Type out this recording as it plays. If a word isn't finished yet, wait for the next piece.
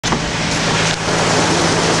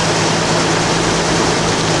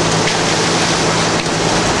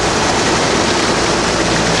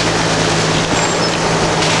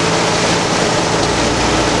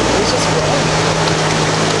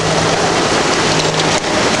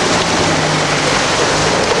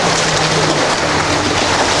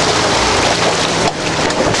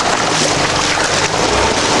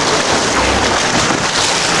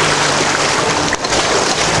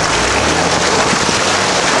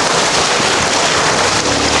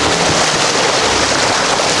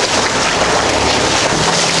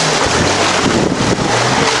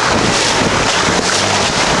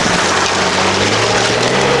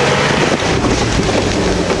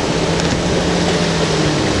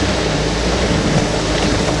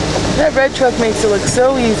That red truck makes it look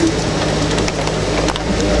so easy.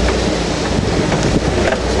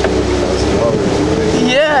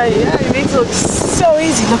 Yeah, it makes it look so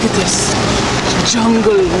easy. Look at this.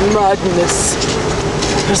 Jungle madness.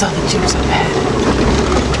 There's all the jeeps up ahead.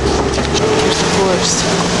 There's the forest.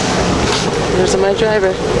 There's my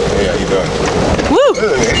driver. Hey, how you doing? Woo!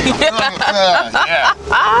 Yeah.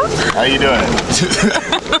 How you doing?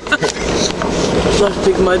 Left a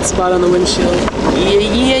big mud spot on the windshield.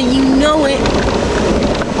 Yeah, you know it.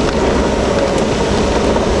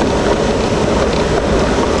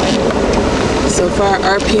 So far,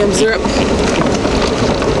 RPMs are up.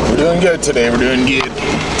 We're doing good today. We're doing good.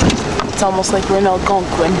 It's almost like we're in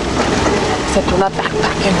Algonquin, except we're not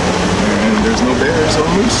backpacking. And there's no bears or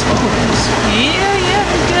moose stones. Yeah,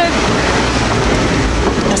 good.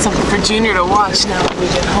 There's something for Junior to watch now when we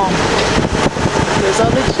get home. There's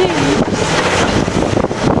all the jeeps.